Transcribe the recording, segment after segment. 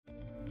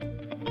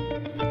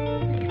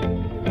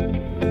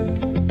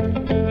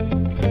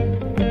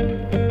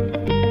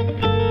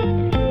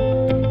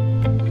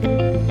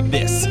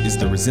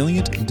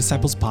Resilient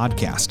Disciples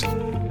podcast,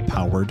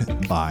 powered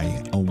by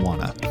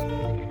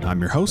Awana. I'm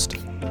your host,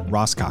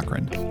 Ross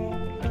Cochran.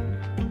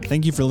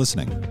 Thank you for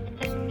listening.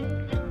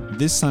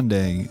 This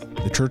Sunday,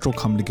 the church will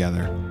come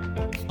together,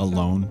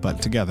 alone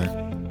but together,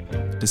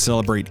 to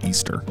celebrate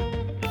Easter.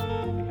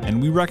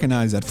 And we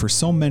recognize that for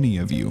so many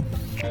of you,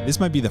 this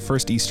might be the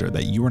first Easter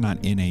that you are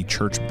not in a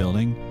church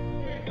building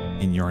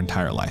in your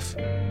entire life.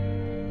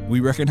 We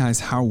recognize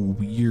how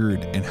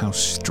weird and how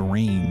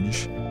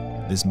strange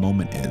this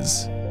moment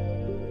is.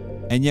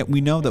 And yet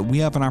we know that we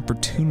have an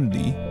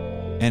opportunity,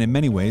 and in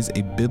many ways,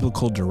 a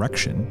biblical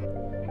direction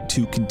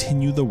to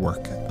continue the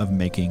work of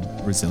making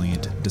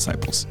resilient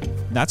disciples.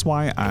 That's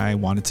why I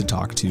wanted to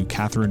talk to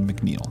Catherine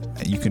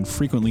McNeil. You can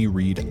frequently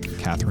read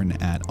Catherine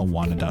at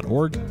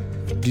awana.org.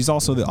 She's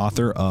also the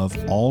author of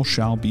All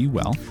Shall Be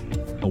Well,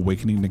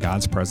 Awakening to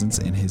God's Presence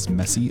in His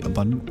Messy,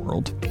 Abundant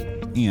World,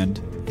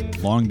 and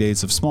Long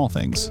Days of Small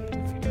Things,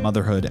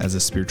 Motherhood as a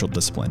Spiritual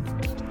Discipline.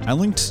 I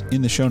linked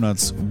in the show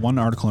notes one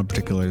article in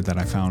particular that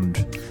I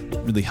found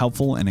really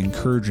helpful and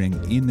encouraging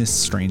in this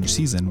strange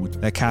season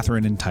that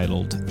Catherine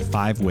entitled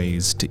 5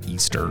 Ways to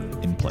Easter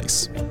in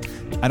Place.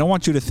 I don't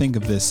want you to think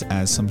of this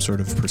as some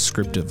sort of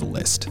prescriptive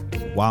list.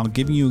 While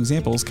giving you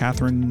examples,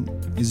 Catherine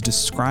is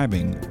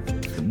describing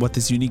what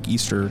this unique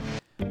Easter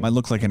might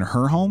look like in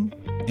her home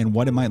and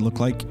what it might look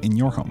like in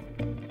your home.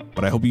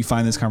 But I hope you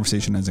find this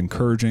conversation as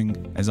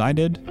encouraging as I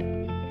did.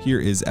 Here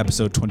is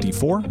episode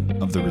 24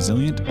 of the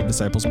Resilient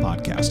Disciples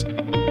podcast.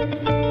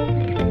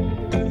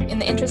 In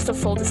the interest of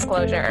full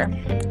disclosure,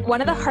 one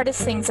of the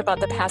hardest things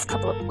about the past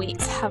couple of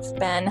weeks have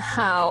been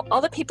how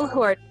all the people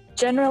who are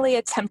generally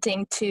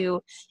attempting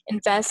to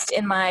invest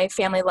in my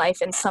family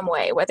life in some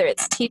way, whether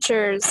it's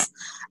teachers,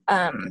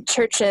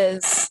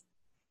 churches,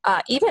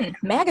 even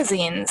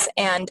magazines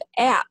and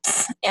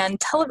apps and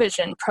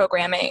television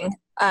programming,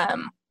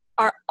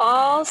 are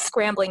all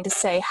scrambling to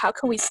say, how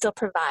can we still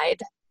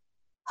provide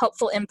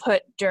helpful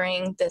input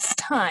during this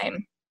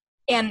time?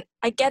 And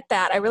I get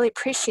that. I really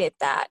appreciate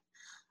that.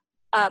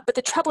 But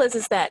the trouble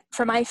is that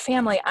for my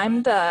family,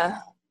 I'm the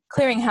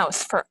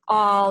clearinghouse for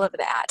all of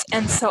that.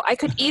 And so I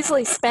could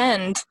easily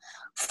spend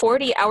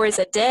 40 hours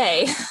a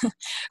day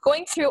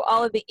going through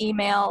all of the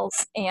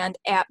emails and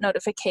app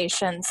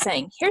notifications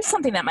saying, here's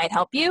something that might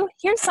help you.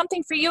 Here's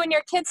something for you and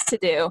your kids to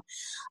do.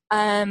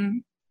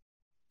 And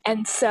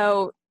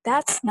so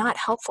that's not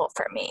helpful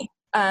for me.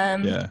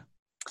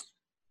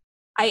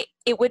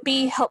 It would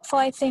be helpful,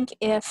 I think,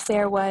 if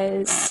there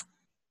was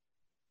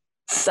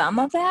some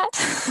of that,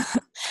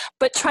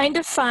 but trying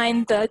to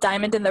find the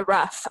diamond in the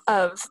rough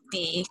of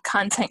the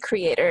content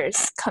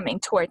creators coming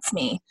towards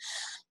me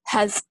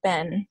has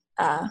been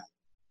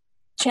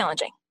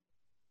challenging.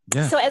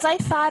 Yeah. So as I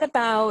thought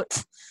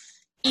about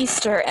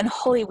Easter and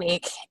Holy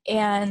Week,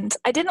 and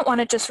I didn't want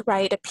to just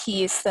write a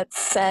piece that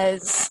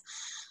says,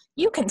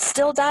 you can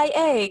still dye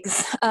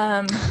eggs,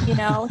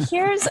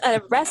 here's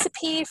a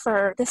recipe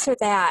for this or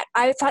that.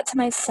 I thought to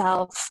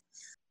myself,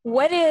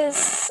 what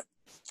is,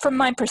 from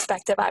my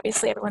perspective,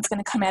 obviously everyone's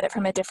going to come at it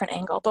from a different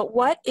angle, but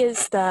what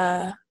is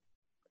the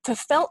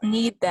felt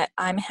need that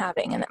I'm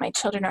having and that my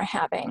children are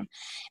having?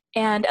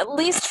 And at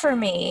least for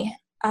me,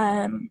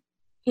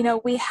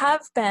 we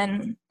have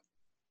been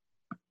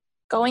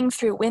going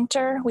through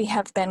winter. We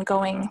have been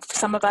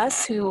some of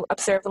us who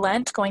observe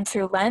Lent, going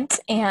through Lent,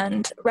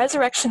 and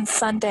Resurrection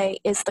Sunday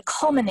is the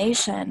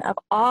culmination of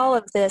all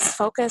of this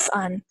focus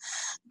on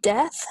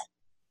death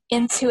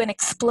into an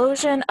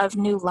explosion of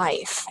new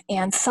life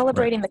and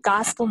celebrating the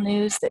gospel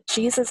news that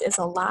Jesus is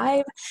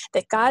alive,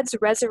 that God's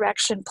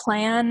resurrection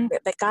plan,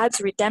 that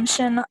God's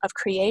redemption of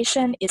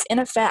creation is in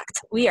effect.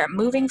 We are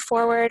moving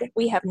forward.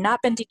 We have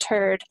not been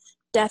deterred.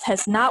 Death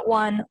has not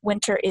won.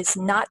 Winter is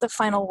not the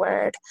final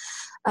word.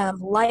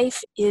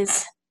 Life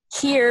is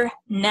here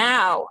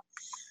now.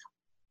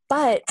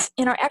 But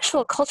in our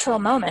actual cultural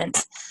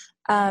moment,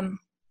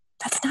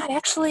 that's not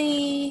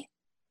actually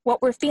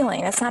what we're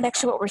feeling. That's not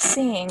actually what we're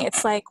seeing.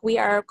 It's like we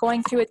are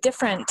going through a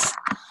different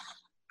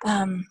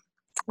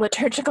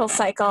liturgical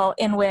cycle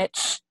in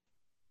which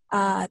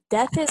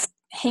death is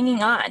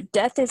hanging on.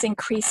 Death is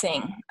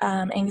increasing.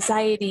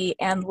 Anxiety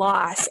and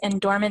loss and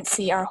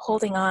dormancy are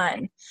holding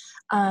on.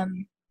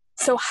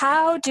 So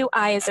how do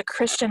I, as a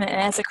Christian and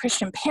as a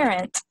Christian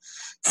parent,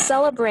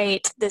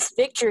 celebrate this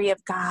victory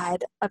of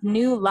God, of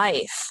new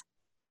life,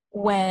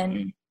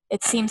 when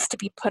it seems to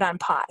be put on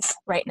pause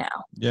right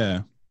now?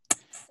 Yeah.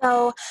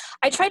 So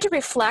I tried to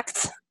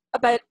reflect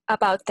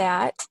about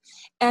that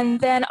and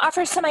then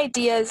offer some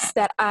ideas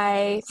that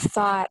I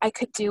thought I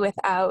could do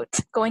without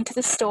going to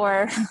the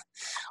store,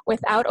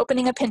 without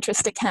opening a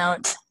Pinterest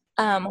account.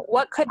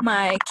 What could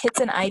my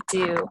kids and I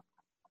do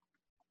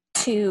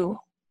to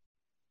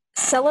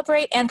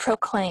celebrate and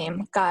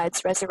proclaim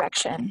God's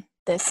resurrection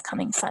this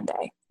coming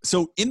Sunday?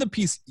 So in the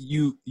piece,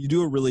 you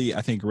do a really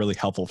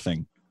helpful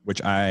thing, which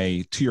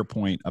to your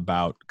point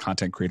about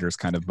content creators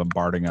kind of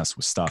bombarding us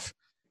with stuff,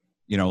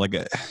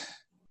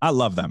 I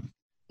love them,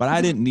 but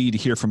I didn't need to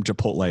hear from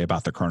Chipotle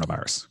about the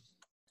coronavirus.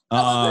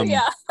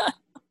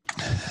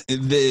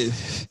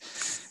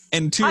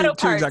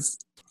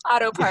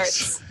 Auto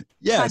parts. Yes.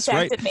 Yes,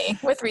 right. contacted me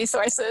with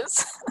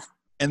resources.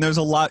 And there's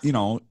a lot,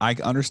 I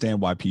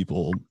understand why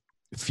people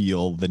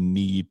feel the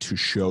need to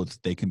show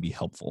that they can be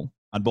helpful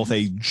on both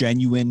a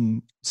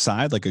genuine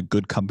side, like a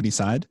good company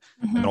side,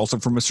 and also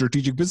from a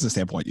strategic business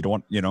standpoint. You don't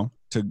want,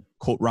 to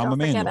quote Rahm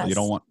Emanuel, you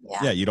don't want,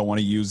 you don't want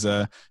to use,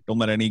 don't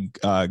let any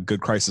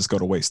good crisis go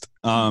to waste.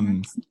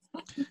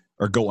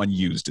 Or go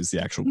unused is the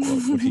actual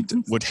quote.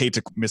 Would hate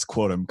to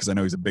misquote him because I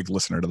know he's a big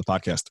listener to the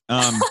podcast.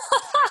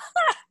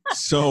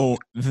 So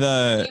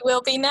he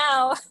will be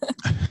now.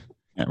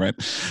 Yeah, right.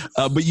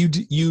 But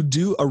you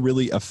do a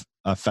really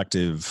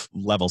effective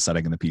level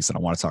setting in the piece that I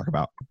want to talk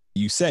about.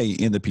 You say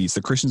in the piece,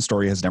 the Christian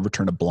story has never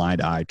turned a blind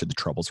eye to the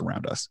troubles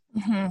around us.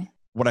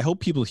 What I hope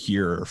people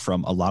hear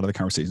from a lot of the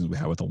conversations we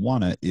have with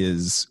Awana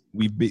is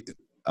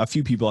a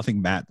few people, I think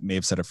Matt may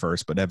have said it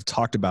first, but have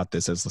talked about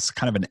this as this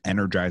kind of an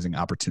energizing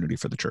opportunity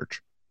for the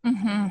church.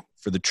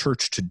 For the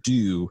church to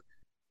do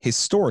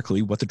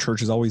historically what the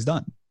church has always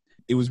done.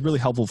 It was really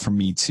helpful for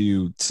me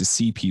to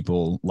see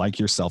people like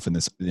yourself in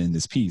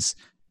this piece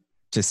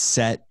to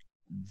set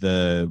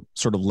the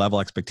sort of level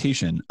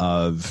expectation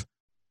of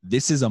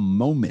this is a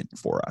moment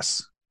for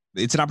us.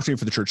 It's an opportunity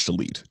for the church to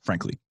lead,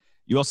 frankly.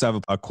 You also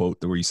have a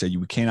quote where you say,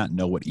 we cannot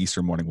know what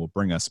Easter morning will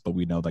bring us, but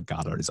we know that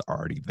God is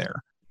already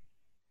there.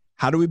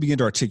 How do we begin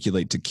to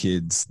articulate to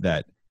kids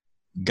that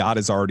God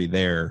is already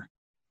there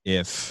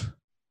if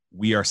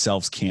we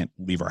ourselves can't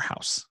leave our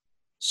house?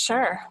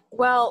 Sure.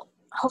 Well,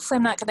 hopefully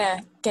I'm not going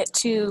to get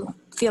too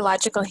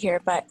theological here,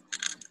 but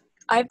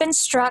I've been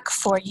struck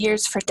for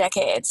years, for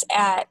decades,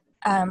 at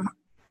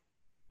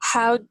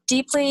how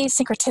deeply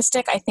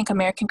syncretistic I think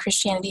American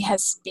Christianity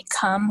has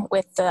become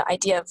with the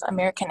idea of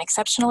American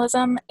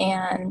exceptionalism.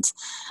 And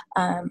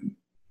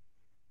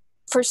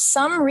for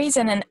some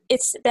reason, and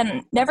it's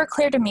been never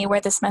clear to me where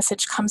this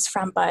message comes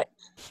from, but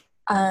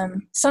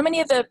so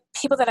many of the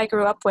people that I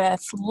grew up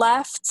with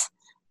left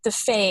the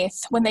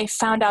faith when they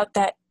found out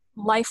that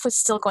life was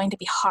still going to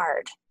be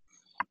hard.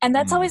 And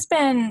that's always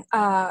been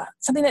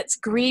something that's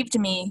grieved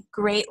me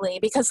greatly,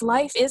 because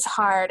life is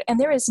hard, and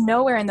there is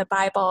nowhere in the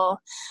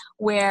Bible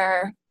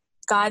where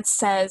God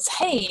says,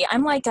 hey,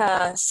 I'm like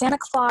a Santa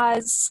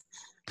Claus,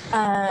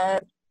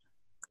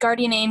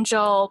 guardian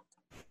angel,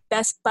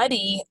 best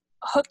buddy,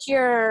 hook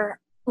your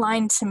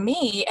line to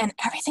me and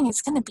everything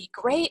is going to be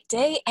great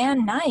day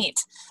and night.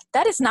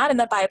 That is not in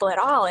the Bible at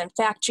all. In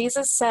fact,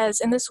 Jesus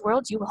says, in this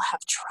world you will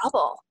have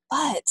trouble,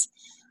 but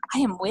I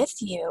am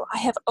with you. I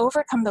have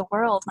overcome the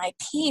world. My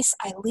peace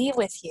I leave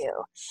with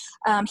you.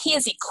 He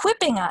is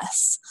equipping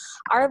us.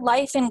 Our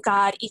life in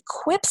God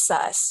equips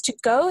us to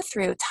go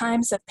through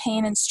times of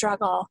pain and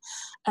struggle,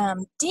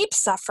 deep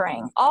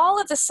suffering,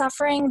 all of the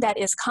suffering that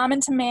is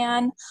common to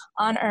man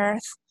on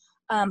earth,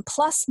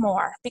 plus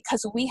more,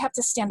 because we have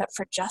to stand up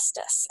for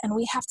justice and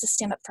we have to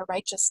stand up for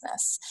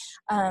righteousness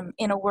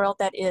in a world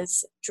that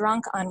is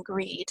drunk on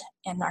greed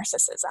and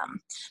narcissism.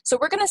 So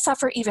we're going to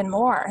suffer even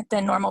more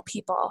than normal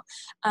people.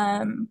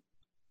 And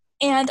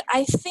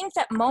I think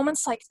that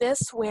moments like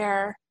this,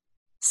 where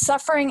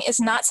suffering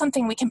is not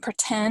something we can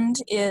pretend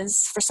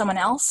is for someone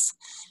else,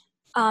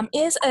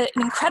 is an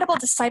incredible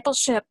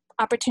discipleship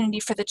opportunity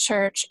for the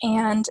church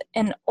and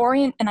an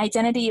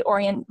identity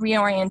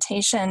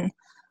reorientation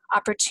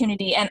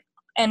opportunity.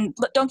 And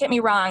don't get me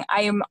wrong,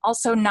 I am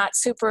also not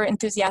super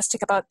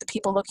enthusiastic about the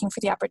people looking for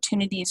the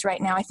opportunities right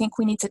now. I think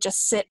we need to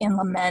just sit and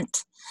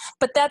lament.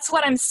 But that's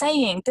what I'm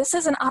saying. This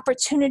is an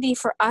opportunity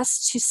for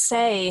us to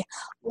say,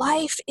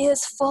 life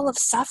is full of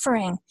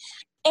suffering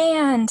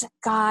and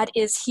God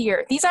is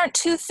here. These aren't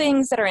two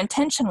things that are in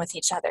tension with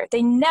each other.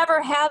 They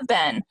never have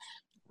been.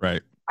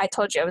 Right. I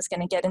told you I was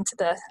going to get into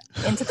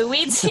the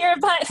weeds here,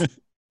 but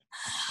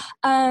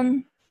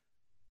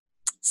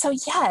so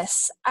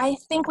yes, I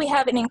think we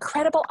have an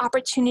incredible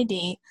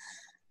opportunity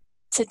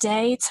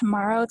today,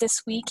 tomorrow,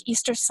 this week,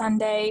 Easter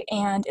Sunday,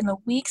 and in the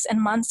weeks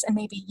and months and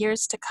maybe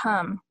years to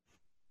come,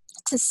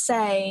 to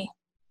say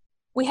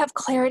we have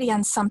clarity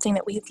on something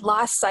that we've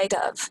lost sight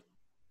of.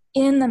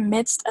 In the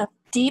midst of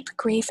deep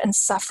grief and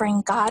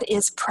suffering, God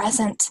is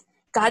present.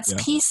 God's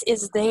peace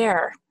is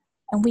there,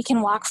 and we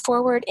can walk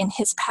forward in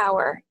His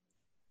power,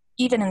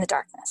 even in the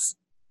darkness.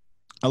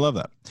 I love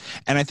that.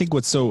 And I think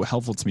what's so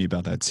helpful to me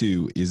about that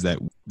too is that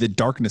the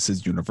darkness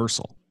is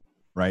universal,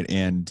 right?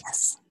 And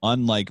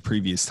unlike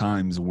previous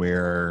times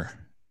where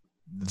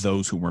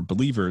those who weren't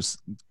believers,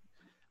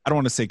 I don't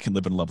want to say can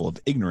live in a level of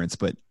ignorance,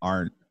 but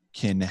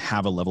can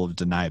have a level of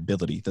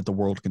deniability that the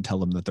world can tell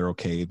them that they're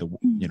okay.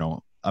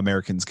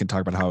 Americans can talk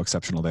about how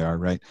exceptional they are,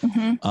 right?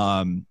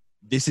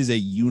 This is a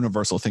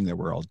universal thing that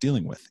we're all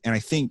dealing with. And I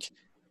think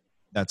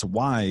that's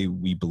why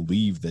we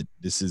believe that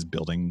this is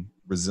building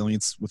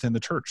resilience within the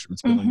church.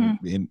 It's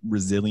building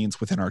resilience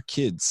within our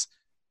kids.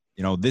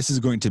 This is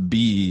going to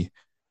be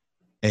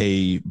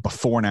a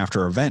before and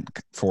after event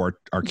for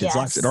our kids'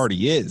 lives. It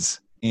already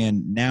is.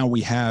 And now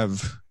we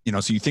have,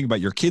 so you think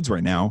about your kids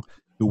right now,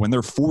 who when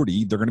they're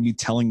 40, they're going to be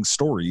telling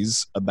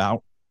stories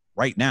about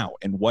right now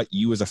and what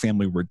you as a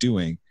family were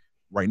doing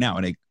right now.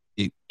 And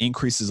it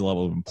increases the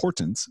level of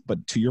importance,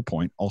 but to your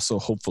point, also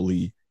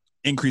hopefully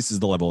increases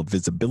the level of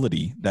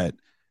visibility that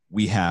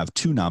we have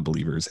two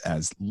non-believers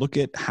as look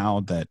at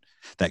how that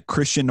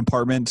Christian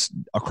apartment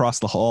across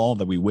the hall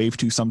that we wave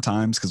to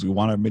sometimes because we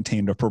want to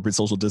maintain appropriate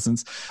social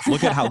distance.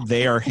 Look at how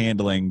they are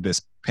handling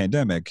this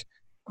pandemic.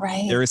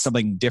 Right. There is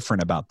something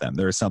different about them.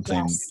 There is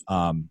something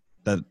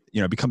that,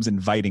 becomes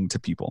inviting to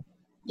people.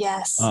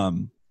 Yes.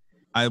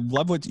 I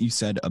love what you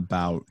said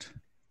about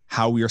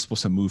how we are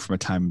supposed to move from a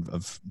time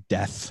of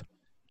death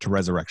to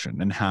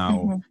resurrection, and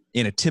how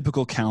in a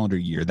typical calendar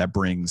year that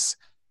brings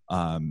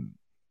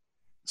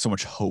so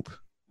much hope.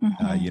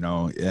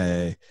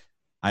 I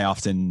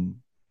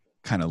often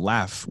kind of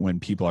laugh when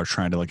people are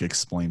trying to like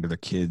explain to their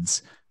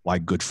kids why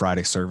Good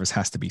Friday service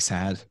has to be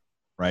sad,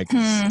 right?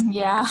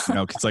 Yeah.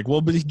 It's like,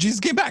 well, but Jesus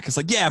came back. It's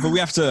like, yeah, but we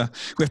have to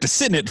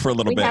sit in it for a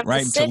little bit,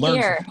 right? To learn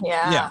here.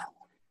 Yeah.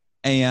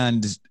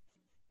 And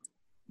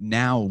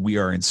now we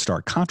are in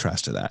stark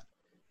contrast to that.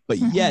 But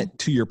yet,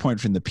 to your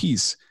point from the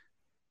piece,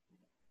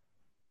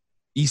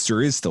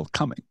 Easter is still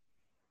coming.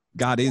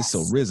 God is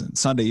still risen.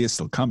 Sunday is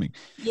still coming.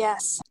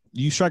 Yes.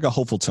 You strike a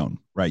hopeful tone,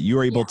 right? You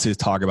are able to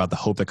talk about the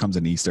hope that comes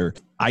in Easter.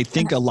 I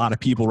think a lot of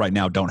people right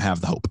now don't have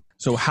the hope.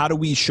 So how do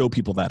we show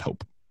people that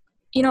hope?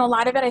 A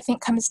lot of it, I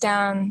think, comes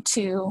down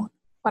to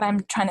what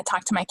I'm trying to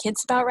talk to my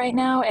kids about right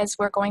now as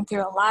we're going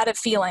through a lot of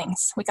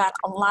feelings. We got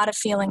a lot of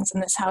feelings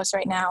in this house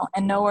right now,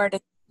 and nowhere to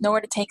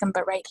take them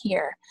but right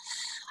here.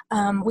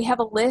 We have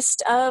a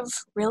list of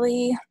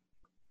really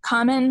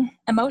common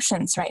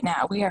emotions right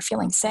now. We are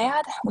feeling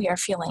sad. We are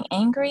feeling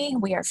angry.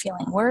 We are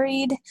feeling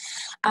worried.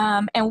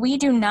 And we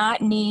do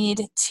not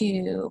need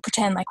to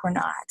pretend like we're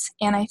not.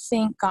 And I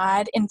think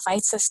God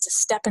invites us to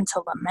step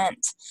into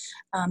lament.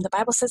 The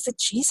Bible says that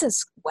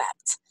Jesus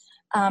wept.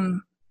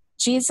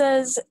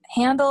 Jesus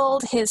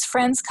handled his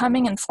friends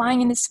coming and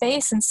flying in his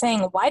face and saying,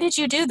 "Why did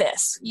you do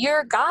this?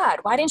 You're God.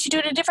 Why didn't you do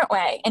it a different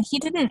way?" And he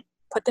didn't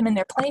put them in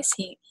their place.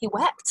 He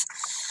wept.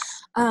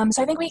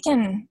 So I think we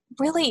can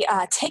really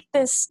take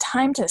this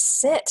time to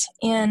sit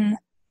in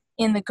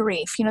the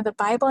grief. The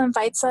Bible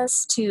invites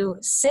us to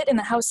sit in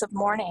the house of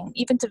mourning,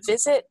 even to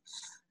visit.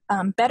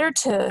 Better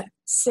to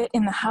sit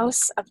in the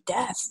house of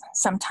death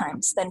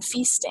sometimes than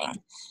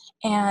feasting.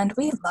 And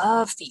we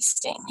love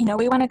feasting.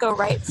 We want to go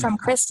right from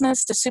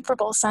Christmas to Super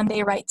Bowl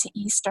Sunday right to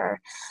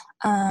Easter.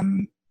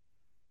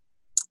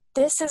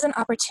 This is an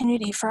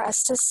opportunity for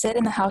us to sit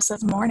in the house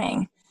of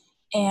mourning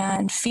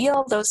and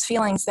feel those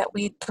feelings that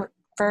we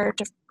prefer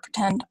to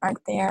pretend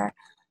aren't there.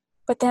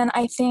 But then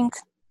I think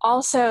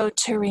also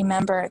to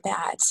remember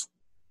that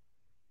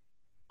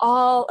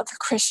all of the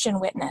Christian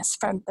witness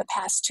from the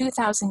past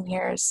 2,000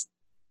 years,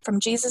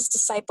 from Jesus'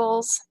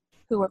 disciples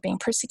who were being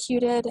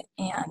persecuted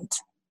and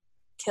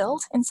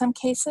killed in some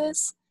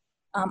cases,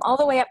 all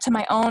the way up to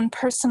my own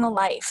personal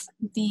life,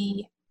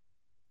 the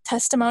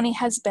testimony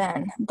has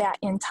been that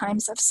in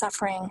times of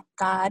suffering,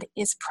 God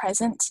is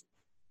present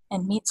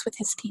and meets with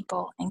his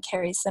people and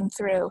carries them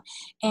through.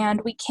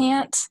 And we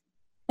can't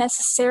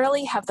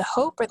necessarily have the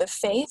hope or the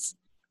faith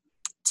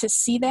to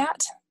see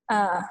that.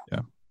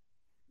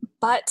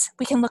 But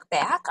we can look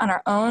back on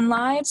our own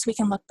lives. We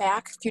can look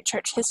back through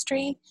church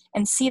history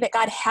and see that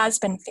God has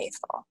been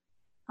faithful.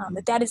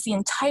 That is the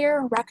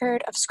entire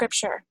record of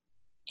Scripture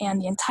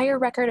and the entire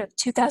record of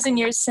 2,000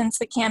 years since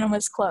the canon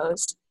was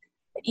closed.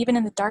 That even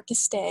in the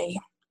darkest day,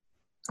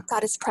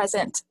 God is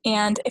present.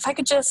 And if I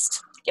could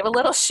just give a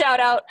little shout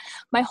out,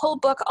 my whole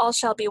book, All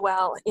Shall Be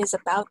Well, is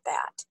about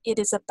that. It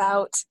is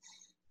about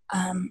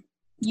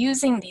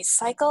using these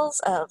cycles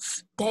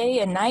of day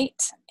and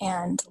night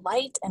and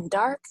light and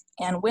dark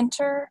and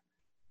winter,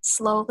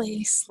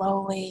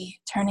 slowly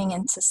turning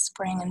into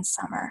spring and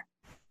summer,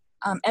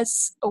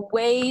 as a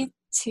way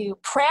to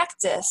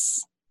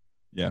practice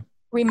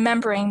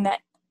remembering that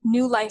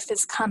new life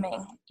is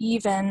coming,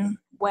 even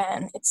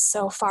when it's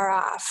so far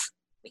off,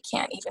 we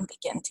can't even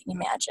begin to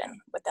imagine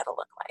what that'll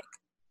look like.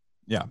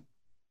 Yeah,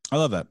 I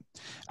love that.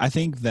 I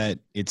think that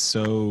it's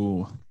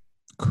so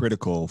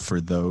critical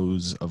for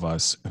those of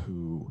us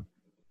who,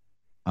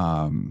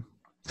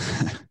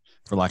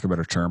 for lack of a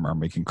better term, are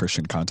making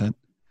Christian content,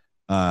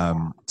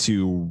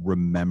 to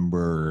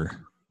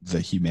remember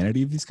the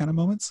humanity of these kind of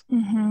moments.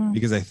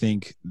 Because I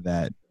think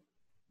that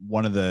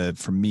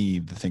for me,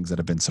 the things that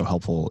have been so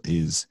helpful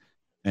is,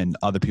 and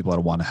other people that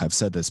want to have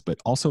said this, but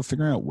also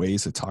figuring out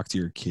ways to talk to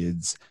your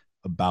kids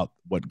about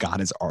what God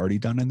has already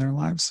done in their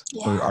lives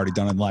or already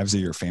done in the lives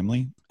of your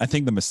family. I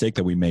think the mistake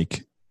that we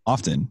make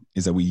often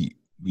is that we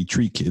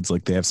treat kids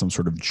like they have some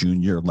sort of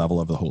junior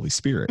level of the Holy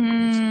Spirit.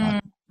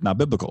 It's not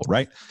biblical,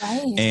 right?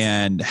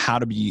 And how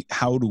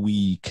do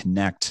we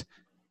connect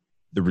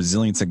the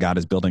resilience that God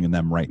is building in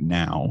them right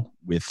now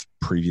with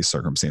previous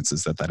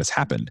circumstances that has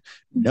happened,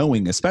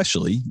 knowing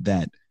especially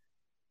that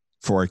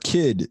for a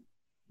kid,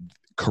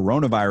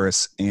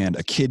 coronavirus and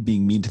a kid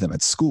being mean to them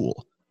at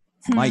school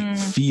might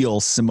feel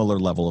similar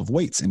level of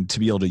weights, and to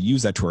be able to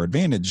use that to our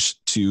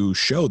advantage to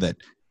show that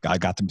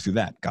God got them through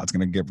that. God's going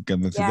to give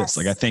them through this.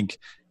 Like, I think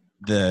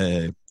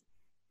my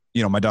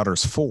daughter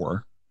is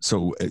 4.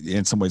 So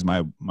in some ways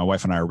my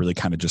wife and I are really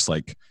kind of just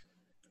like,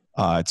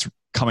 it's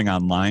coming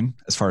online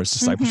as far as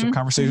discipleship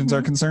conversations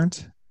are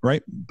concerned.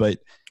 Right. But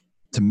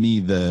to me,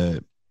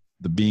 the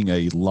the being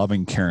a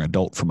loving, caring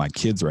adult for my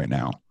kids right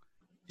now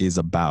is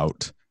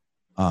about,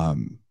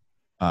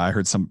 I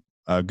heard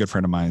a good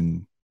friend of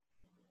mine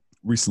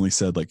recently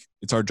said, like,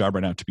 it's our job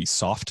right now to be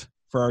soft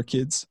for our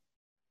kids,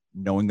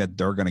 knowing that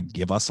they're going to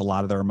give us a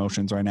lot of their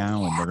emotions right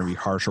now and they're going to be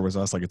harsher with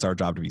us. Like, it's our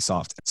job to be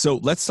soft. So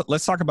let's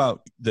talk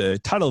about the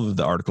title of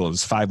the article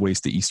is 5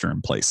 Ways to Easter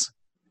in Place.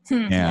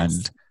 And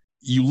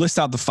you list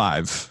out the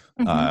 5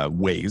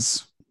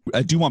 ways.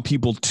 I do want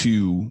people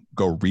to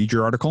go read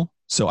your article.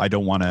 So I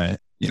don't want to,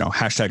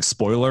 hashtag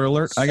spoiler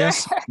alert, I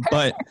guess,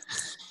 but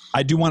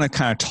I do want to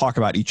kind of talk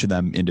about each of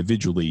them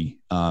individually.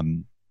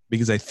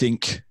 Because I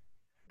think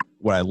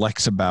what I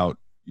liked about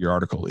your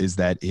article is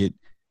that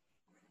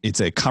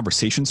it's a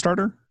conversation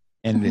starter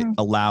and it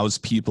allows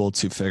people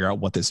to figure out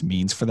what this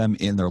means for them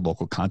in their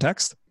local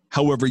context.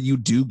 However, you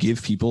do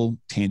give people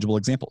tangible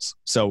examples.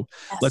 So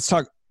let's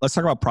talk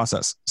about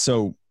process.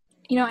 So,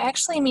 I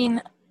actually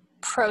mean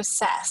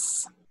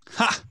process.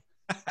 Ha!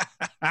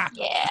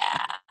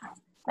 Yeah.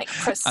 Like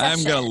procession.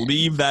 I'm going to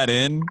leave that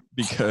in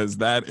because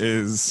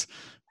that's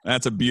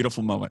a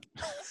beautiful moment.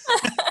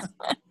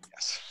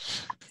 Yes.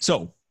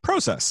 So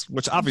process,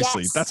 which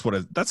obviously that's what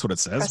it says.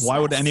 Process. Why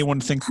would anyone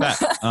think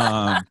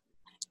that?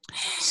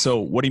 So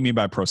what do you mean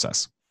by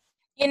process?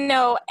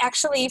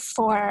 Actually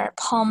for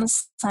Palm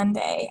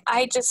Sunday,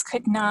 I just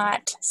could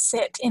not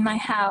sit in my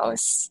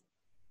house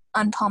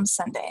on Palm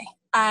Sunday.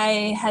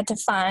 I had to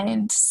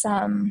find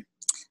some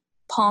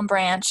palm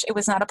branch. It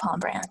was not a palm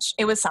branch.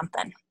 It was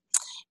something.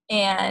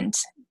 And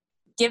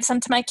give some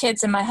to my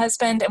kids and my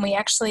husband. And we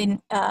actually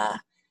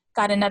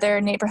got another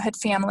neighborhood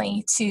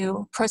family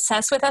to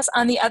process with us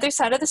on the other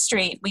side of the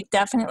street. We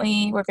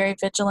definitely were very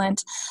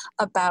vigilant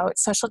about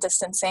social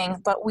distancing,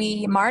 but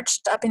we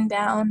marched up and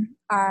down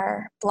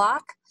our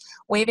block,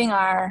 waving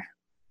our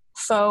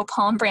faux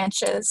palm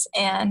branches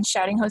and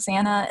shouting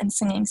Hosanna and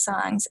singing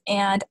songs.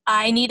 And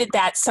I needed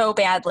that so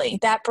badly.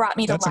 That brought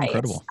me to life. That's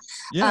incredible.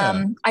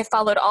 Yeah. I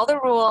followed all the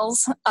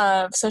rules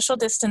of social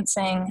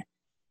distancing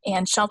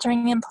and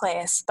sheltering in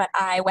place, but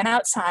I went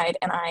outside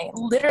and I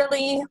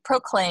literally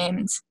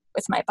proclaimed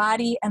with my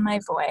body and my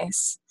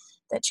voice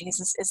that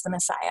Jesus is the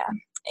Messiah.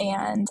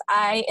 And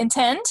I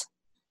intend,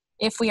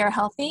 if we are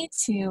healthy,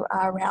 to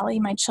rally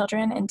my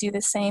children and do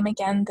the same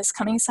again this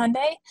coming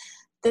Sunday,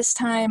 this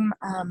time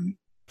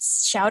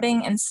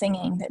shouting and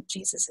singing that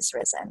Jesus is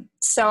risen.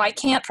 So I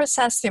can't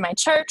process through my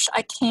church.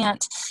 I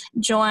can't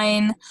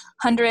join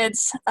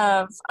hundreds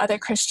of other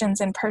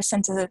Christians in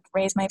person to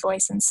raise my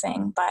voice and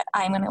sing, but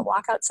I'm going to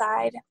walk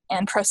outside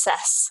and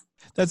process.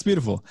 That's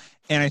beautiful.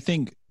 And I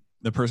think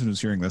the person who's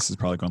hearing this is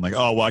probably going like,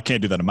 oh, well, I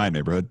can't do that in my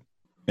neighborhood.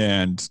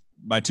 And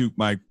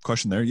my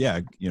question there,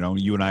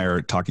 you and I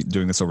are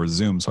doing this over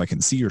Zoom so I can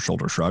see your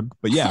shoulder shrug.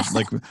 But yeah,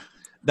 like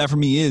that for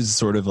me is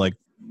sort of like,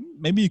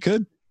 maybe you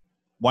could,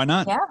 why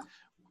not? Yeah.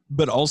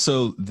 But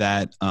also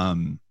that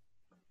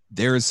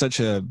there is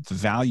such a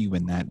value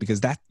in that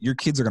because that your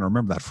kids are going to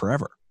remember that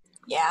forever.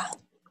 Yeah.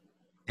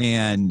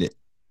 And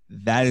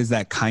that is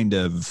that kind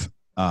of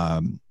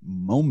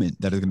moment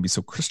that is going to be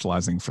so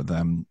crystallizing for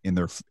them in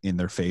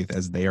their faith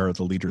as they are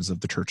the leaders of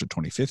the church of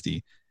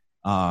 2050.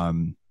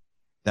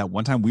 That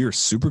one time we were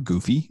super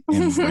goofy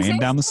and ran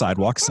down the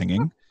sidewalk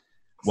singing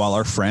while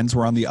our friends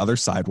were on the other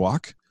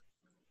sidewalk.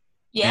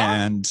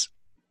 Yeah. And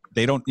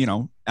they don't,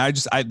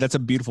 that's a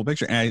beautiful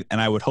picture. And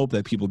I would hope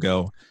that people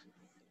go,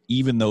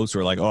 even those who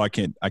are like, oh, I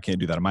can't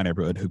do that in my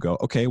neighborhood, who go,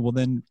 okay, well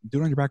then do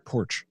it on your back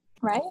porch.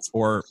 Right.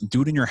 Or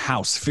do it in your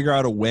house. Figure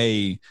out a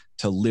way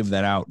to live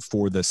that out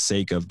for the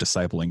sake of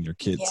discipling your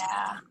kids.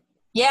 Yeah.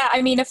 Yeah.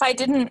 I mean, if I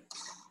didn't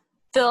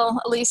feel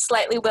at least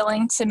slightly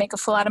willing to make a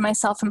fool out of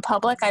myself in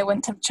public, I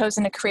wouldn't have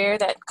chosen a career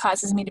that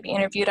causes me to be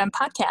interviewed on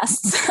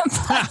podcasts.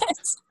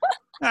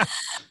 But,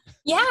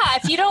 yeah,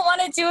 if you don't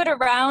want to do it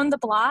around the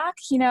block,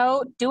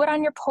 do it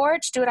on your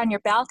porch, do it on your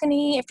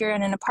balcony. If you're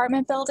in an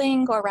apartment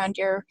building, go around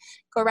your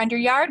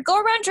yard, go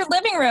around your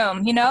living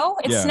room.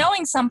 It's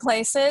snowing some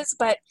places,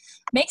 but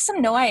make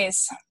some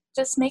noise.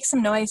 Just make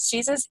some noise.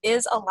 Jesus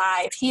is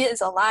alive. He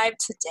is alive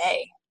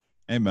today.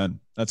 Amen.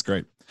 That's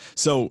great.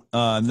 So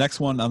next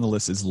one on the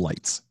list is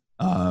lights.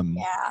 Yeah.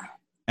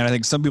 And I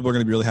think some people are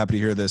going to be really happy to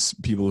hear this,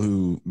 people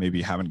who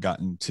maybe haven't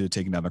gotten to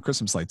taking down the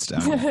Christmas lights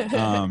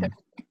down.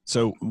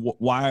 So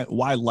why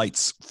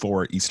lights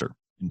for Easter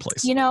in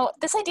place?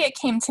 This idea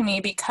came to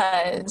me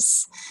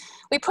because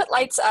we put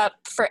lights up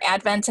for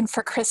Advent and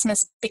for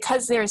Christmas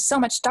because there's so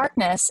much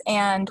darkness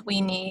and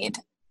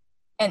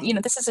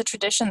this is a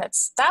tradition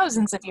that's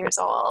thousands of years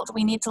old.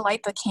 We need to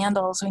light the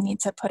candles. We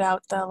need to put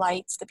out the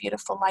lights, the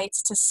beautiful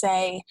lights to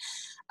say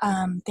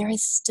there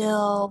is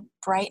still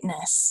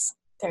brightness.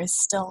 There's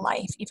still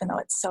life, even though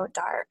it's so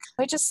dark.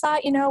 I just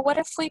thought, what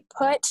if we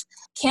put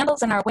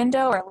candles in our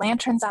window or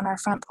lanterns on our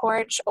front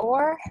porch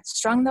or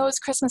strung those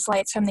Christmas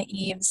lights from the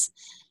eaves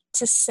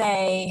to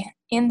say,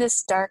 in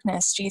this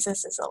darkness,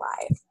 Jesus is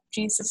alive.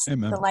 Jesus,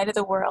 Amen. The light of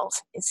the world,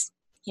 is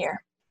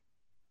here.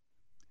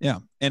 Yeah.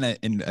 And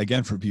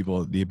again, for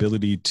people, the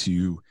ability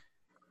to,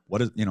 what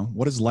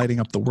does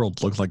lighting up the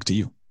world look like to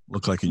you?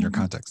 Look like in your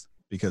context?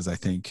 Because I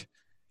think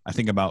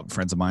about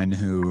friends of mine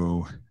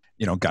who,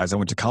 guys I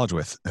went to college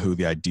with who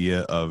the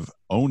idea of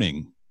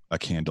owning a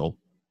candle,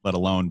 let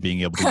alone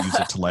being able to use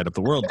it to light up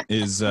the world,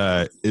 is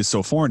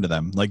so foreign to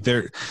them. Like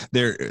there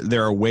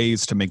are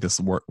ways to make this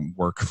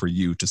work for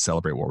you to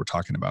celebrate what we're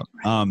talking about.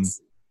 Right.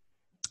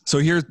 So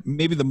here's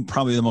maybe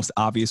probably the most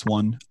obvious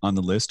one on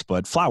the list,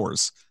 but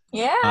flowers.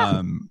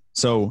 Yeah.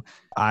 So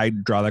I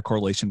draw that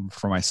correlation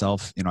for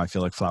myself. I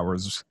feel like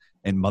flowers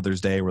and Mother's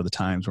Day were the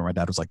times where my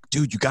dad was like,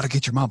 dude, you got to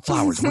get your mom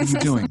flowers. What are you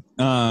doing?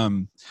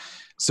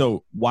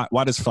 So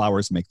why does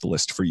flowers make the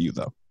list for you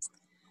though?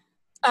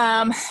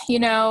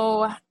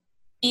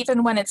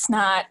 Even when it's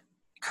not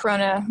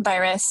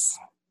coronavirus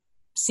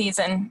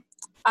season,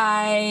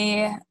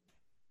 I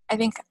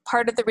think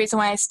part of the reason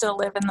why I still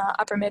live in the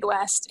upper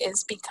Midwest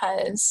is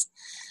because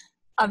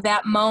of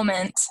that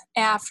moment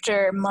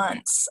after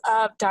months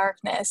of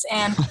darkness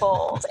and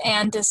cold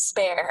and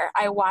despair.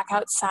 I walk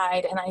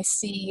outside and I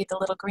see the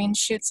little green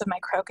shoots of my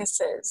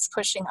crocuses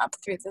pushing up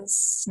through the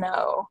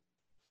snow.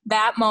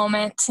 That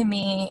moment to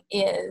me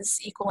is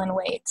equal in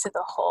weight to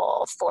the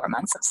whole 4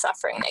 months of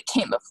suffering that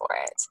came before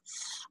it.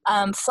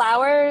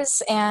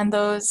 Flowers and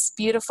those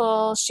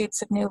beautiful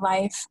shoots of new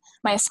life.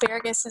 My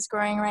asparagus is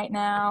growing right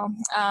now.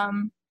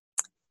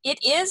 It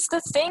is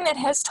the thing that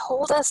has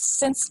told us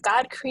since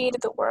God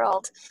created the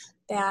world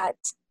that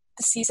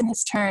the season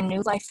has turned,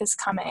 new life is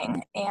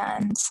coming.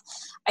 And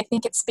I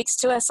think it speaks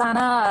to us on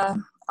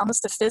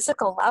almost a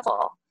physical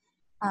level.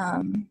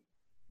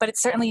 But it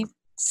certainly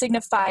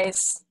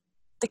signifies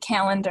the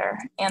calendar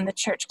and the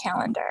church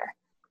calendar.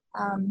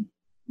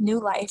 New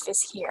life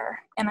is here.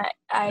 And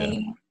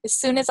I as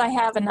soon as I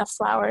have enough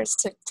flowers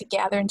to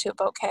gather into a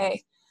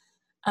bouquet,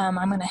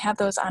 I'm going to have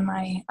those on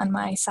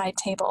my side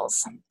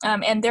tables.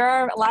 And there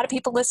are a lot of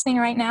people listening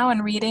right now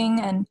and reading,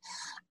 and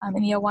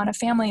in the Awana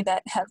family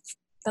that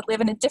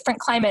live in a different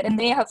climate, and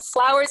they have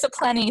flowers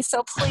aplenty.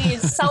 So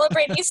please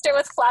celebrate Easter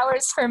with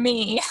flowers for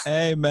me.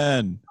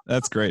 Amen.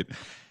 That's great.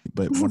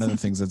 But one of the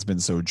things that's been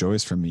so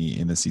joyous for me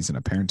in the season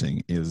of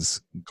parenting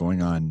is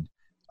going on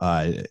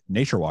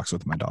nature walks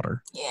with my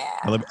daughter.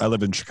 Yeah. I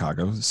live in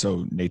Chicago,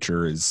 so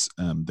nature is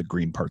the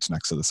green parts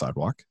next to the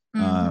sidewalk.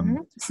 Mm-hmm.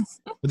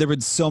 But there have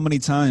been so many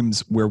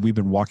times where we've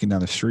been walking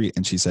down the street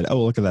and she said,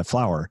 "Oh, look at that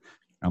flower."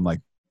 I'm like,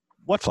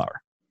 "What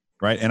flower?"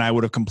 Right? And I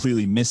would have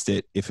completely missed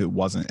it if I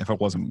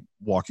wasn't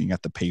walking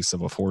at the pace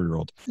of a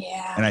 4-year-old.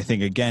 Yeah. And I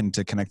think, again,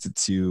 to connect it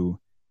to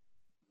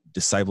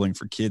discipling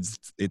for kids,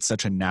 it's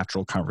such a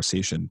natural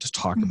conversation to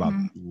talk about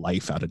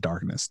life out of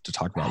darkness, to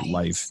talk about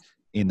life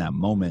in that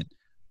moment.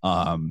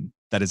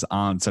 That is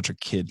on such a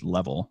kid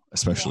level,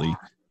 especially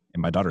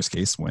in my daughter's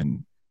case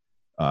when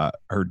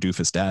her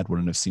doofus dad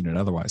wouldn't have seen it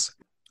otherwise.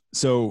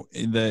 So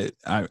the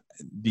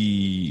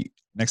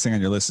next thing on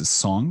your list is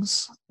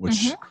songs,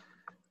 which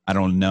I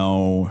don't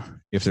know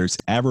if there's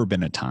ever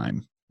been a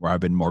time where I've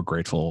been more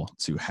grateful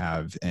to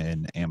have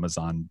an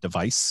Amazon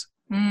device.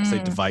 I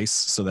say device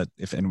so that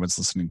if anyone's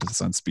listening to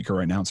this on speaker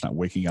right now, it's not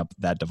waking up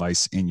that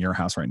device in your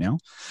house right now.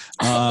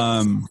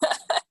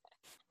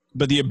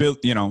 But the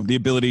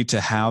ability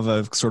to have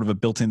a sort of a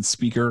built-in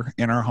speaker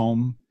in our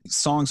home.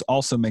 Songs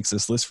also makes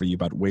this list for you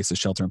about ways to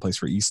shelter in place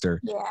for Easter.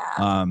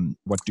 Yeah.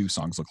 What do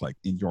songs look like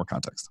in your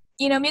context?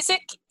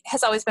 Music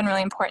has always been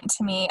really important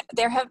to me.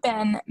 There have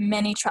been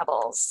many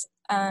troubles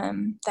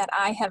that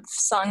I have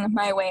sung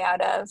my way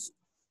out of.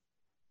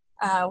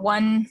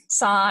 One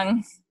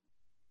song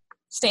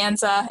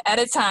stanza at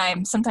a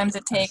time. Sometimes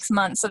it takes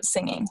months of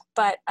singing,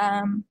 but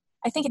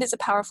I think it is a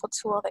powerful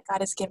tool that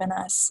God has given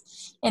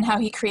us in how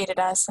he created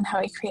us and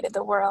how he created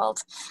the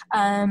world.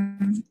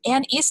 And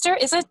Easter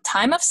is a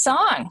time of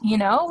song.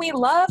 We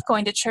love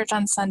going to church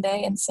on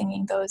Sunday and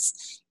singing those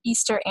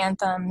Easter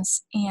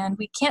anthems, and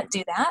we can't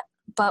do that,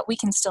 but we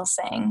can still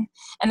sing.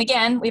 And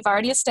again, we've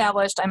already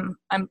established I'm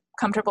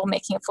comfortable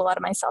making a fool out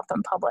of myself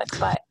in public,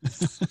 but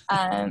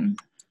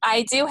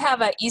I do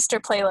have an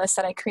Easter playlist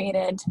that I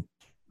created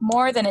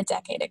more than a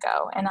decade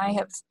ago, and I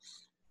have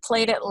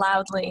played it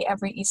loudly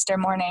every Easter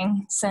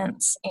morning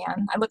since,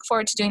 and I look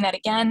forward to doing that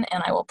again,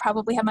 and I will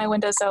probably have my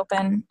windows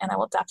open, and I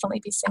will definitely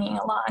be singing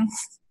along.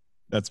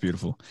 That's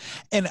beautiful.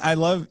 And I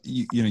love,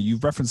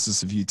 you've referenced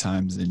this a few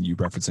times, and you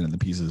reference it in the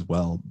piece as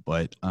well,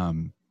 but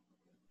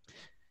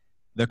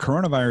the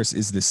coronavirus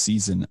is this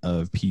season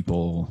of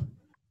people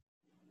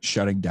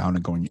shutting down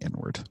and going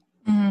inward,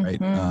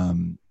 right?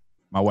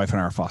 My wife and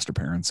I are foster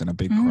parents, and a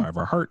big cry of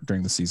our heart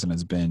during the season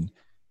has been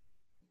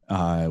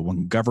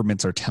when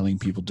governments are telling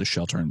people to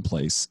shelter in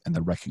place, and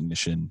the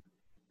recognition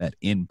that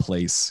in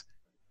place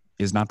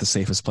is not the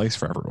safest place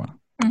for everyone.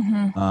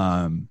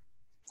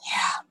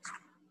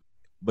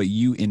 But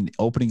you, in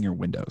opening your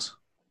windows,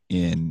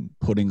 in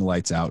putting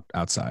lights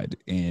outside,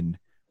 in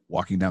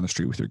walking down the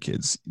street with your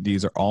kids,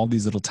 these are all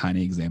these little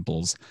tiny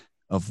examples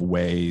of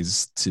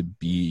ways to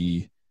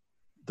be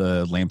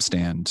the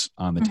lampstand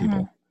on the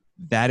table.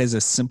 That is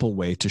a simple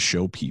way to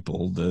show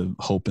people the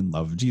hope and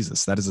love of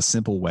Jesus. That is a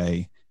simple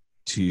way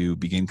to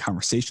begin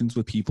conversations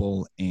with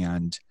people,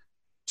 and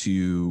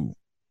to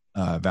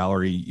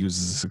Valerie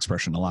uses this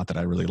expression a lot that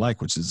I really like,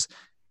 which is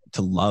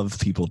to love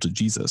people to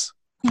Jesus.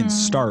 Can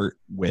start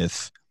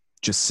with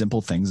just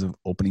simple things of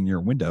opening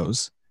your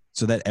windows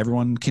so that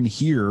everyone can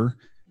hear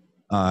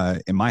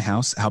in my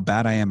house how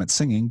bad I am at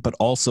singing, but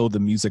also the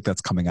music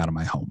that's coming out of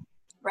my home.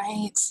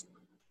 Right.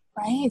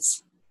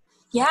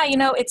 Yeah,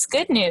 it's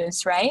good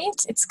news, right?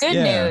 It's good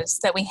news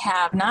that we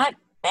have, not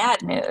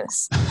bad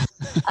news.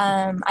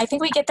 I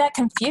think we get that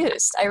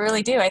confused. I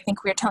really do. I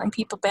think we're telling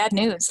people bad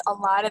news a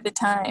lot of the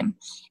time.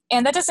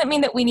 And that doesn't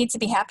mean that we need to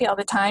be happy all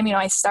the time.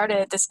 I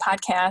started this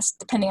podcast,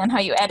 depending on how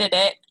you edit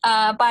it,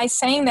 by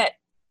saying that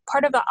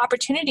part of the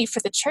opportunity for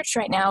the church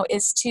right now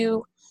is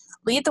to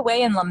lead the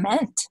way in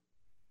lament.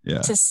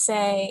 Yeah. To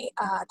say,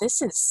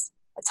 this is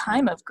a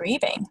time of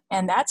grieving,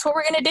 and that's what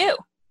we're going to do.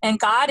 And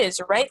God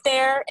is right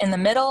there in the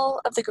middle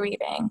of the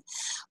grieving.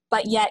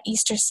 But yet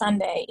Easter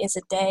Sunday is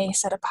a day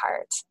set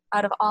apart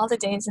out of all the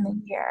days in the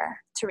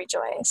year to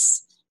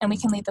rejoice. And we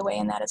can lead the way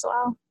in that as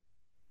well.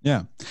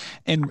 Yeah.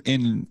 And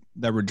in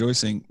that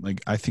rejoicing,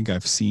 I think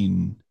I've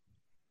seen,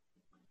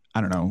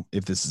 I don't know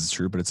if this is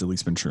true, but it's at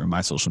least been true in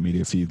my social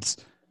media feeds,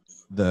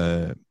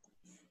 the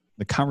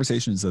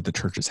conversations that the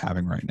church is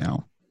having right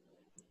now,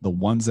 the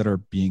ones that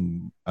are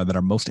that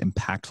are most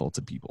impactful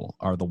to people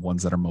are the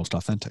ones that are most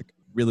authentic.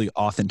 Really,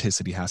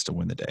 authenticity has to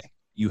win the day.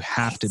 You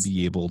have to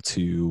be able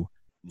to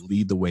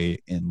lead the way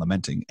in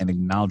lamenting and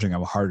acknowledging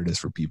how hard it is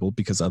for people,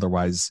 because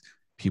otherwise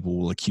people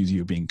will accuse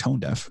you of being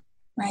tone deaf.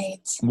 Right.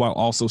 While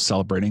also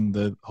celebrating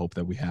the hope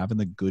that we have and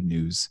the good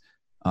news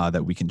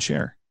that we can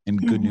share.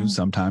 And good news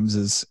sometimes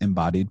is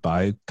embodied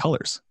by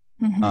colors,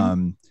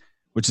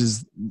 which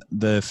is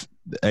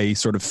a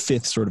sort of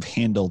fifth sort of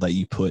handle that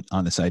you put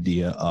on this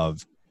idea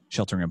of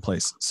sheltering in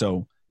place.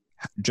 So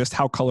just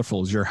how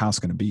colorful is your house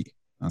going to be?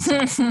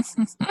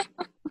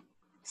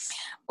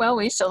 Well,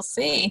 we shall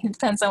see. It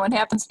depends on what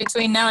happens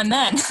between now and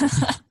then.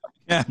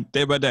 Yeah,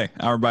 day by day,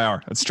 hour by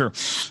hour. That's true.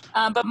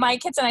 But my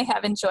kids and I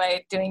have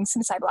enjoyed doing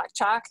some sidewalk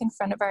chalk in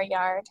front of our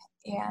yard.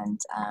 And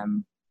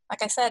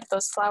like I said, if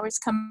those flowers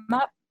come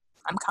up,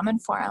 I'm coming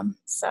for them.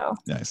 So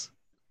nice.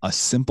 A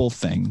simple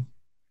thing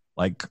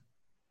like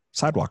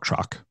sidewalk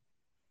chalk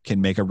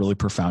can make a really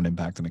profound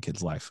impact in a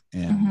kid's life.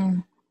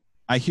 And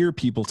I hear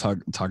people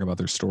talk about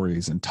their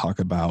stories and talk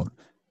about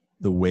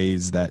the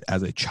ways that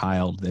as a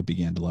child they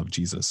began to love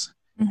Jesus.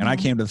 And I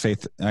came to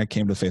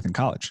the faith in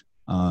college.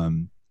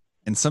 And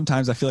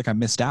sometimes I feel like I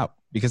missed out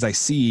because I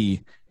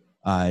see,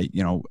 I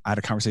had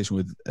a conversation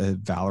with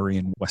Valerie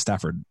in West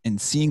Stafford, and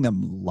seeing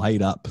them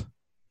light up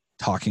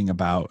talking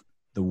about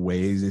the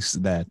ways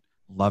that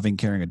loving,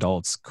 caring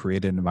adults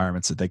created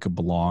environments that they could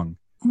belong,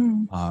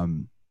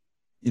 in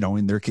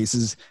their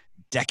cases,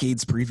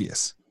 decades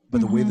previous.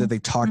 But the way that they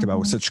talked about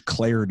with such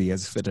clarity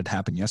as if it had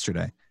happened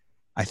yesterday,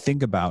 I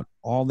think about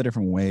all the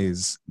different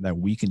ways that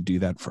we can do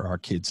that for our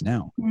kids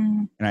now.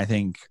 And I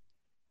think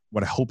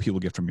what I hope people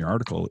get from your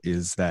article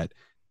is that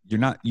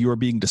you are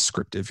being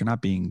descriptive. You're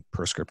not being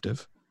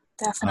prescriptive.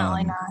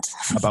 Definitely not.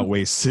 About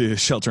ways to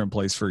shelter in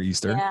place for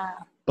Easter,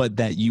 but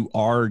that you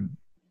are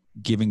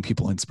giving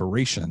people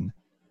inspiration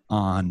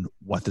on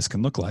what this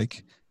can look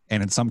like.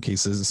 And in some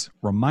cases,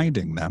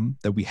 reminding them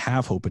that we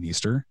have hope in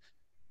Easter.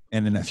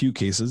 And in a few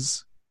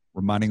cases,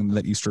 reminding them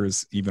that Easter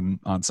is even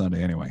on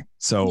Sunday anyway.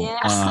 So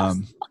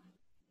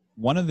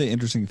one of the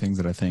interesting things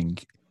that I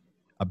think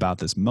about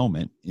this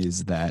moment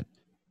is that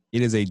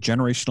it is a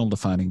generational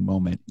defining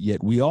moment,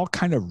 yet we all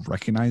kind of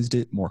recognized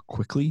it more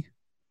quickly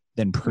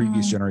than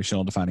previous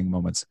generational defining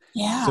moments.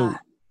 Yeah. So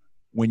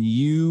when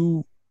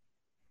you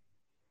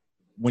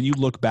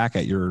look back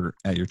at your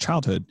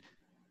childhood,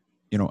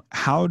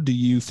 how do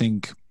you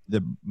think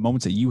the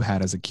moments that you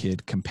had as a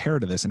kid compare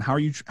to this, and how are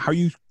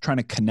you trying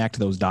to connect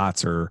those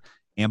dots or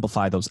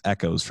amplify those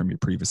echoes from your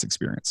previous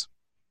experience?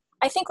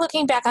 I think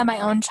looking back on my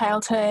own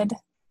childhood,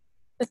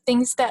 the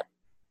things that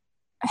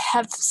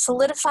have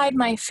solidified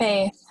my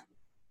faith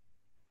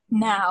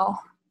now,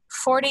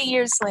 40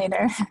 years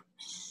later,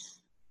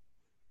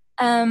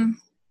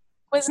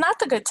 was not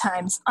the good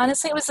times.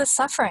 Honestly, it was the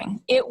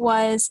suffering. It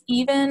was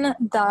even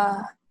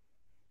the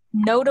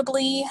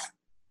notably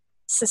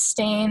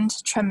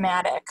sustained,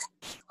 traumatic,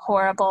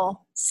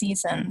 horrible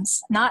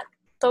seasons, not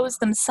those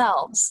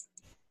themselves,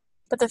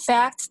 but the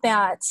fact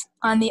that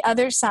on the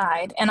other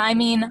side, and I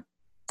mean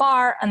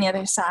far on the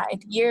other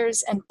side,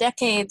 years and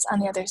decades on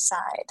the other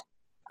side,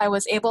 I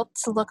was able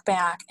to look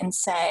back and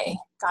say,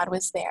 God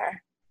was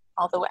there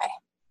all the way.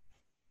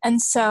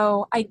 And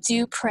so I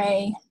do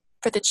pray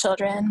for the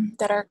children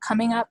that are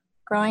coming up,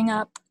 growing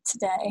up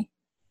today.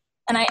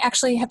 And I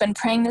actually have been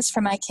praying this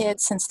for my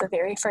kids since the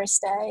very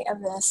first day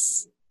of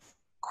this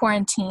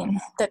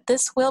quarantine, that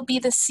this will be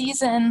the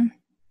season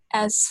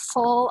as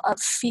full of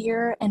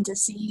fear and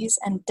disease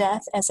and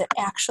death as it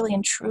actually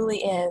and truly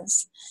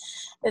is,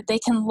 that they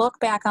can look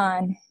back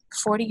on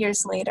 40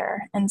 years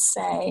later and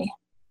say,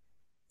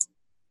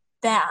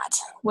 that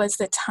was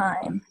the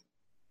time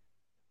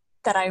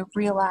that I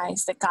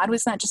realized that God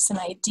was not just an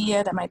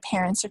idea that my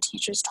parents or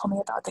teachers told me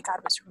about, that God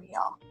was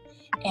real,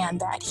 and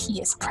that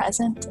He is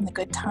present in the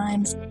good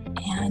times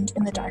and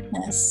in the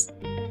darkness.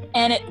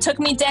 And it took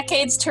me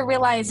decades to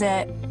realize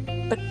it,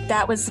 but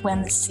that was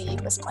when the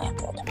seed was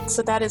planted.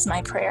 So that is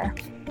my prayer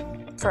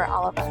for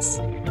all of us.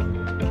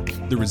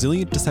 The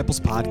Resilient Disciples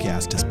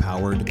podcast is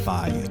powered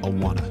by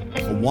Awana.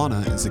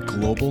 Awana is a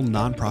global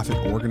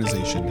nonprofit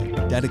organization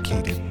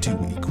dedicated to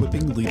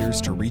equipping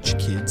leaders to reach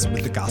kids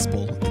with the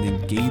gospel and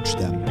engage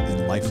them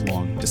in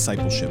lifelong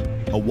discipleship.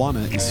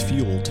 Awana is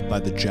fueled by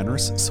the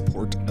generous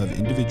support of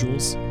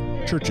individuals,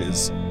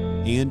 churches,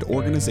 and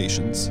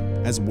organizations,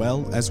 as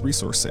well as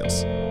resource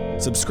sales.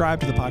 Subscribe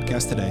to the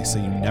podcast today so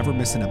you never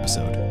miss an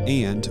episode,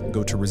 and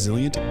go to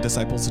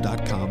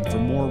resilientdisciples.com for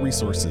more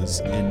resources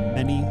and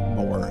many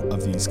more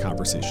of these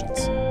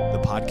conversations.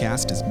 The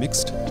podcast is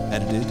mixed,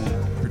 edited,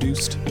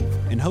 produced,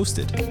 and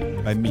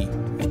hosted by me,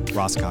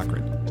 Ross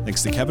Cochran.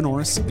 Thanks to Kevin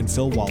Orris and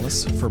Phil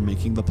Wallace for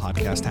making the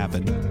podcast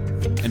happen,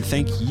 and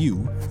thank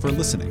you for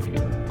listening.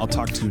 I'll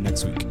talk to you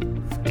next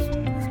week.